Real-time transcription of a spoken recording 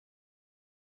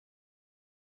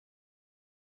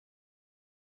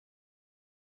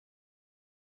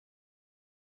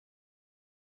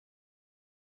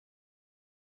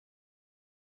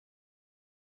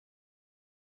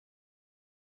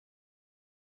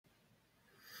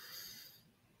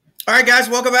All right, guys,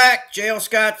 welcome back. J.L.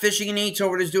 Scott Fishing and Eats.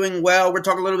 Hope it is doing well. We're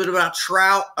talking a little bit about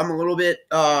trout. I'm a little bit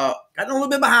gotten a little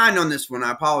bit behind on this one.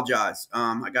 I apologize.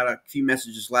 I got a few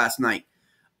messages last night,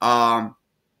 but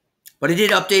I did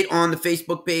update on the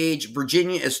Facebook page.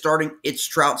 Virginia is starting its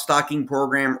trout stocking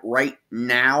program right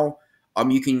now.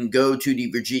 You can go to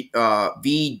the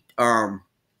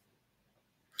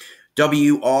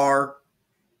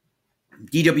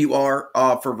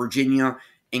DWR for Virginia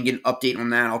and get an update on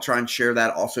that. I'll try and share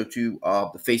that also to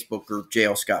the Facebook group,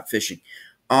 J.L. Scott Fishing.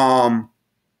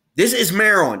 This is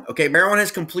Maryland. Okay, Maryland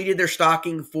has completed their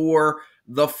stocking for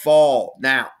the fall.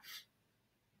 Now,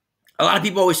 a lot of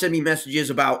people always send me messages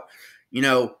about,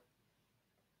 you're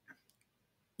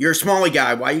a Smallie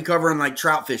guy. Why are you covering like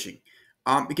trout fishing?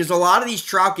 Because a lot of these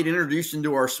trout get introduced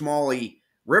into our Smallie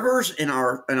rivers and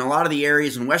a lot of the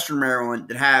areas in Western Maryland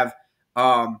that have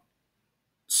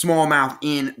smallmouth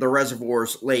in the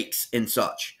reservoirs, lakes, and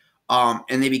such.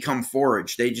 And they become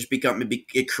forage. They just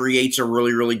it creates a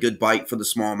really, really good bite for the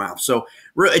smallmouth. So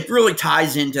it really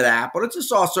ties into that. But it's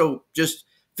just also just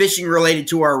fishing related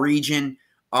to our region,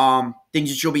 things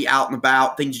that you'll be out and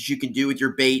about, things that you can do with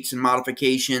your baits and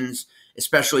modifications,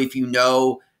 especially if you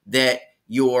know that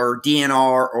your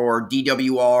DNR or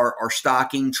DWR are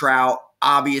stocking trout.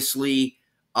 Obviously,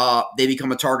 they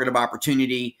become a target of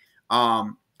opportunity.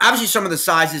 Obviously, some of the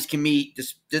sizes can be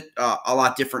just a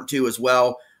lot different too as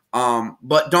well.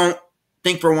 But don't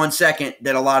think for 1 second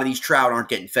that a lot of these trout aren't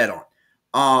getting fed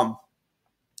on.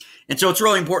 And so it's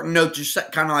really important to note just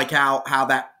kind of like how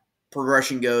that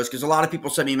progression goes, because a lot of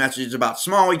people send me messages about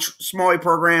Smallie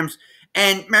programs,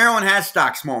 and Maryland has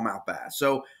stocked smallmouth bass.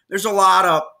 So there's a lot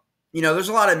of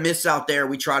myths out there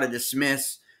we try to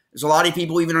dismiss. There's a lot of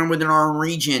people even within our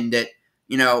region that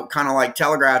kind of like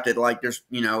telegraphed it like there's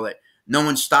that no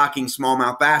one's stocking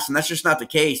smallmouth bass, and that's just not the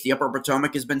case. The Upper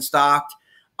Potomac has been stocked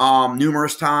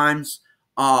numerous times,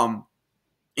 and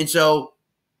so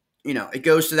it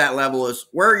goes to that level: is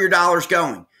where are your dollars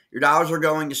going? Your dollars are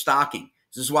going to stocking.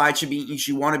 This is why you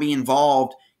should want to be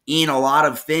involved in a lot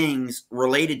of things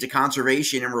related to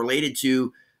conservation and related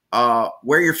to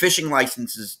where your fishing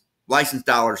license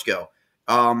dollars go.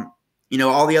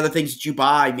 All the other things that you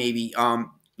buy, maybe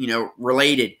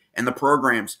related, and the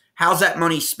programs. How's that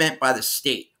money spent by the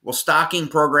state? Well, stocking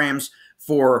programs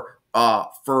for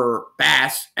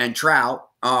bass and trout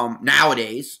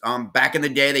nowadays. Back in the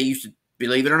day, they used to,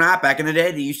 believe it or not,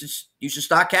 they used to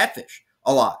stock catfish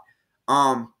a lot.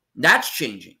 That's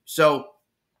changing. So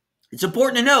it's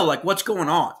important to know like what's going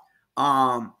on.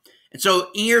 And so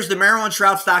here's the Maryland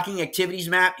trout stocking activities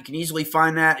map. You can easily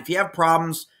find that. If you have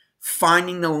problems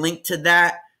finding the link to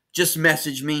that, just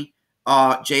message me.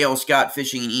 J.L. Scott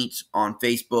Fishing and Eats on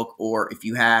Facebook, or if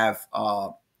you have,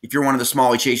 if you're one of the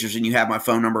Smallie chasers and you have my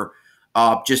phone number,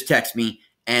 just text me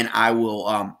and I will,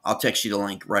 I'll text you the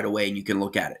link right away and you can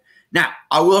look at it. Now,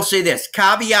 I will say this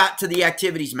caveat to the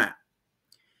activities map.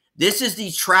 This is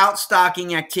the trout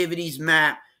stocking activities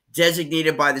map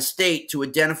designated by the state to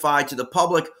identify to the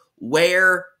public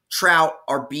where trout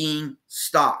are being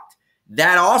stocked.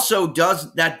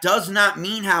 That does not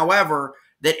mean, however,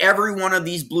 that every one of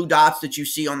these blue dots that you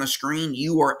see on the screen,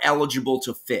 you are eligible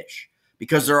to fish,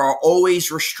 because there are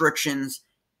always restrictions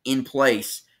in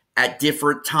place at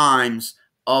different times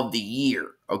of the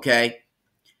year, okay?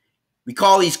 We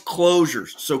call these closures.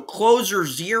 So closure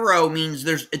 0 means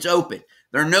it's open.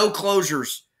 There are no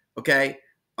closures, okay,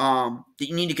 that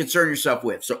you need to concern yourself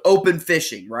with. So open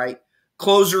fishing, right?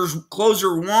 Closure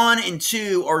 1 and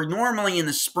 2 are normally in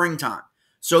the springtime.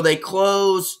 So they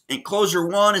close, and closure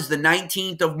 1 is the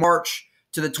 19th of March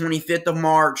to the 25th of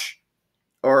March.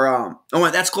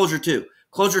 That's closure 2.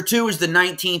 Closure 2 is the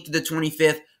 19th to the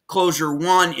 25th. Closure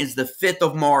 1 is the 5th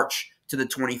of March to the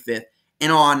 25th.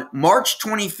 And on March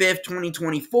 25th,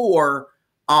 2024,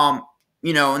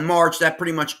 in March, that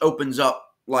pretty much opens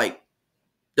up like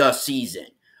the season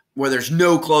where there's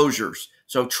no closures.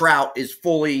 So trout is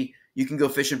fully, you can go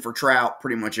fishing for trout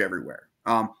pretty much everywhere.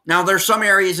 Now, there's some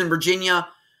areas in Virginia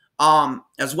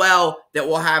as well that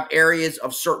will have areas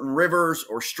of certain rivers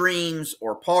or streams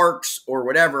or parks or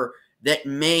whatever that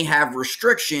may have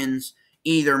restrictions,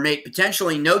 either make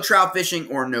potentially no trout fishing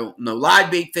or no live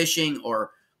bait fishing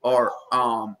or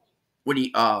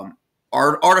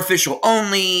artificial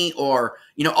only, or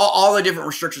all the different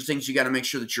restrictions, things you got to make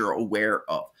sure that you're aware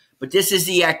of. But this is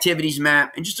the activities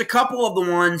map, and just a couple of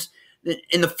the ones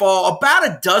in the fall. About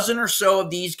a dozen or so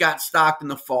of these got stocked in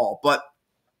the fall, but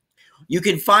you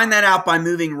can find that out by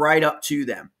moving right up to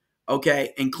them,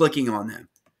 okay, and clicking on them,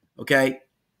 okay.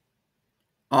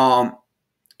 And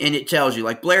it tells you,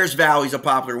 like Blair's Valley is a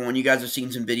popular one. You guys have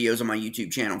seen some videos on my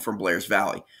YouTube channel from Blair's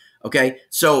Valley. Okay,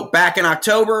 so back in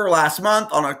October, last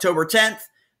month, on October 10th,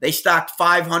 they stocked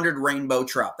 500 rainbow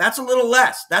trout. That's a little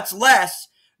less. That's less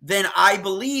than I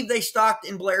believe they stocked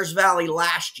in Blair's Valley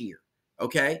last year,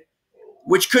 okay,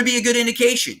 which could be a good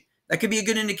indication. That could be a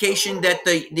good indication that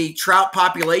the trout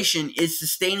population is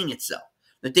sustaining itself,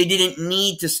 that they didn't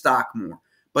need to stock more,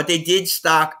 but they did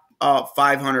stock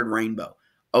 500 rainbow,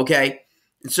 okay?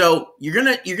 And so you're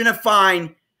gonna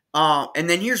find, and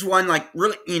then here's one like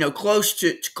really, close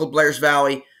to Blair's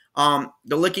Valley, the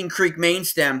Licking Creek main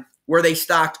stem, where they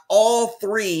stocked all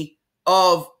three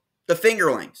of the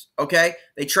fingerlings, okay?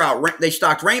 They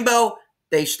stocked rainbow,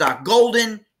 they stocked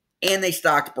golden, and they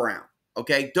stocked brown,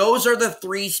 okay? Those are the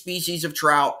three species of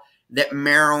trout that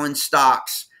Maryland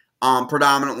stocks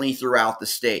predominantly throughout the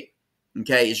state,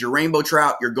 okay? Is your rainbow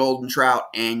trout, your golden trout,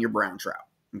 and your brown trout,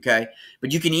 okay?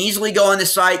 But you can easily go on the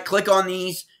site, click on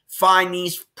these, find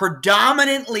these.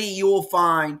 Predominantly, you will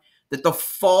find that the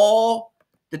fall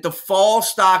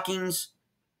stockings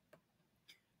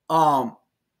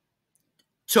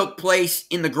took place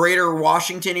in the greater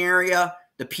Washington area,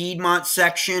 the Piedmont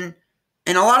section,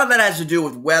 and a lot of that has to do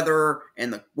with weather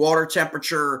and the water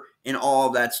temperature and all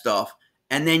of that stuff.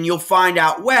 And then you'll find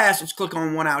out west, let's click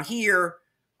on one out here,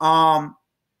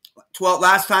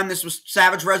 last time this was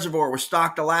Savage Reservoir was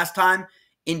stocked the last time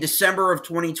in December of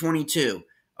 2022,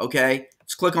 okay?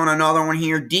 Let's click on another one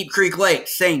here, Deep Creek Lake,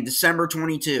 same, December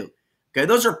 22. Okay,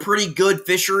 those are pretty good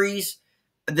fisheries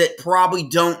that probably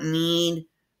don't need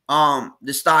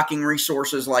the stocking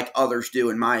resources like others do,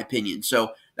 in my opinion.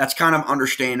 So that's kind of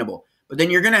understandable. But then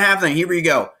you're going to have them. Here we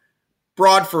go.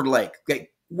 Broadford Lake, okay,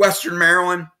 Western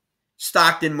Maryland,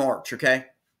 stocked in March, okay?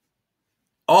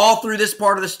 All through this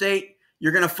part of the state,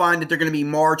 you're going to find that they're going to be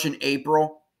March and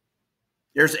April.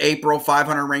 There's April,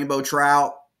 500 rainbow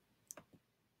trout.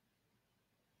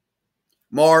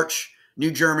 March,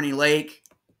 New Germany Lake.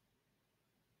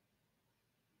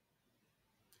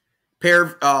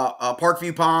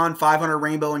 Parkview Pond, 500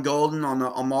 rainbow and golden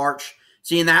on March.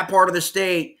 See, in that part of the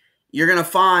state, you're going to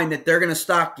find that they're going to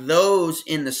stock those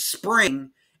in the spring,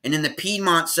 and in the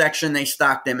Piedmont section, they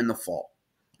stock them in the fall.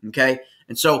 Okay?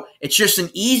 And so it's just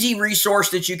an easy resource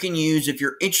that you can use if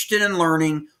you're interested in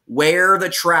learning where the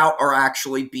trout are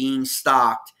actually being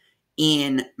stocked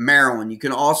in Maryland. You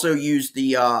can also use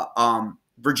the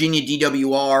Virginia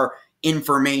DWR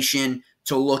information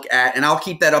to look at, and I'll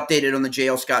keep that updated on the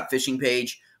J.L. Scott Fishing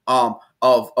page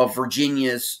of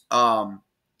Virginia's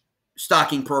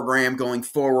stocking program going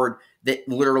forward that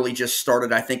literally just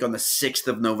started, I think, on the 6th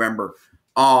of November.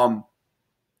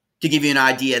 To give you an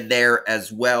idea there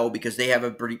as well, because they have a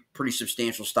pretty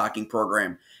substantial stocking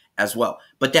program as well.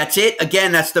 But that's it.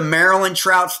 Again, that's the Maryland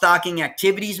Trout Stocking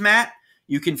Activities Map.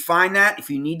 You can find that. If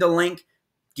you need the link,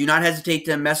 do not hesitate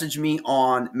to message me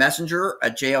on Messenger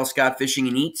at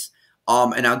J.L.ScottFishing&Eats.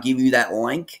 And I'll give you that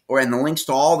link, and the links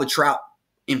to all the trout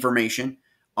information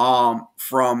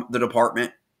from the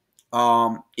department.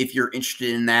 If you're interested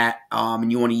in that,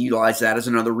 and you want to utilize that as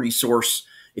another resource,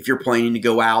 if you're planning to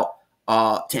go out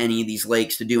to any of these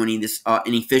lakes to do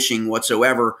any fishing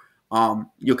whatsoever,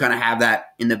 you'll kind of have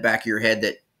that in the back of your head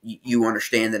that you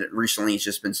understand that it recently has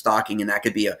just been stocking, and that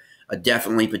could be a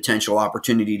definitely potential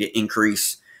opportunity to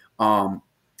increase the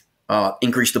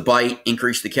bite,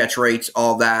 increase the catch rates,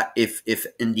 all that, if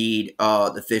indeed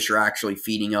the fish are actually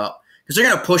feeding up. Because they're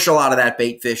going to push a lot of that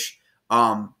bait fish,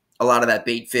 because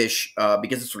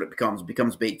that's what it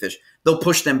becomes bait fish. They'll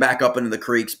push them back up into the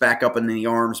creeks, back up into the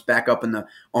arms, back up into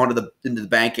the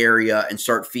bank area, and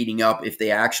start feeding up if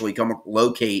they actually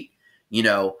locate,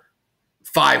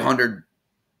 500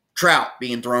 trout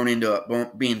being thrown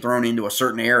into a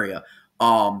certain area.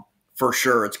 For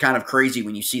sure, it's kind of crazy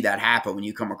when you see that happen, when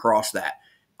you come across that,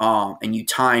 and you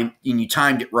timed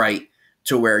it right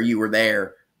to where you were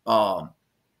there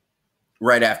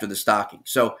right after the stocking.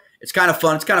 So it's kind of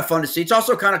fun. It's kind of fun to see. It's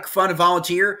also kind of fun to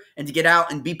volunteer and to get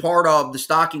out and be part of the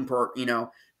stocking,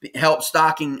 help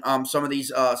stocking some of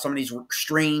these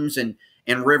streams and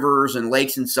rivers and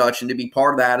lakes and such, and to be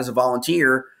part of that as a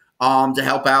volunteer to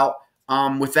help out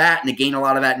with that and to gain a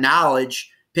lot of that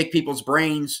knowledge, pick people's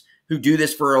brains who do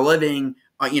this for a living,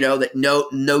 that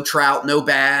no trout, no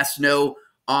bass, no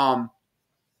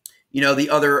the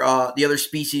other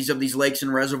species of these lakes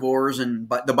and reservoirs, and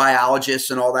the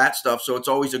biologists and all that stuff. So it's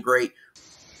always a great.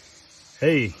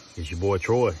 Hey, it's your boy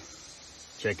Troy.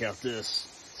 Check out this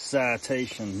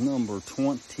citation number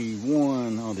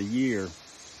 21 of the year.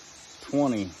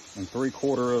 20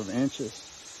 3/4 inches,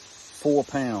 4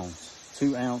 pounds,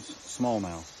 2 ounce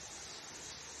smallmouth.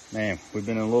 Man, we've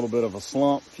been in a little bit of a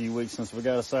slump, a few weeks since we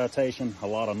got a citation. A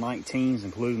lot of 19s,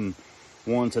 including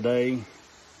one today.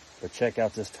 But check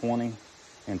out this 20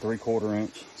 3/4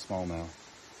 inch smallmouth.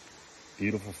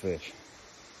 Beautiful fish.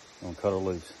 Gonna cut her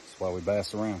loose. That's why we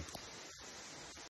bass around.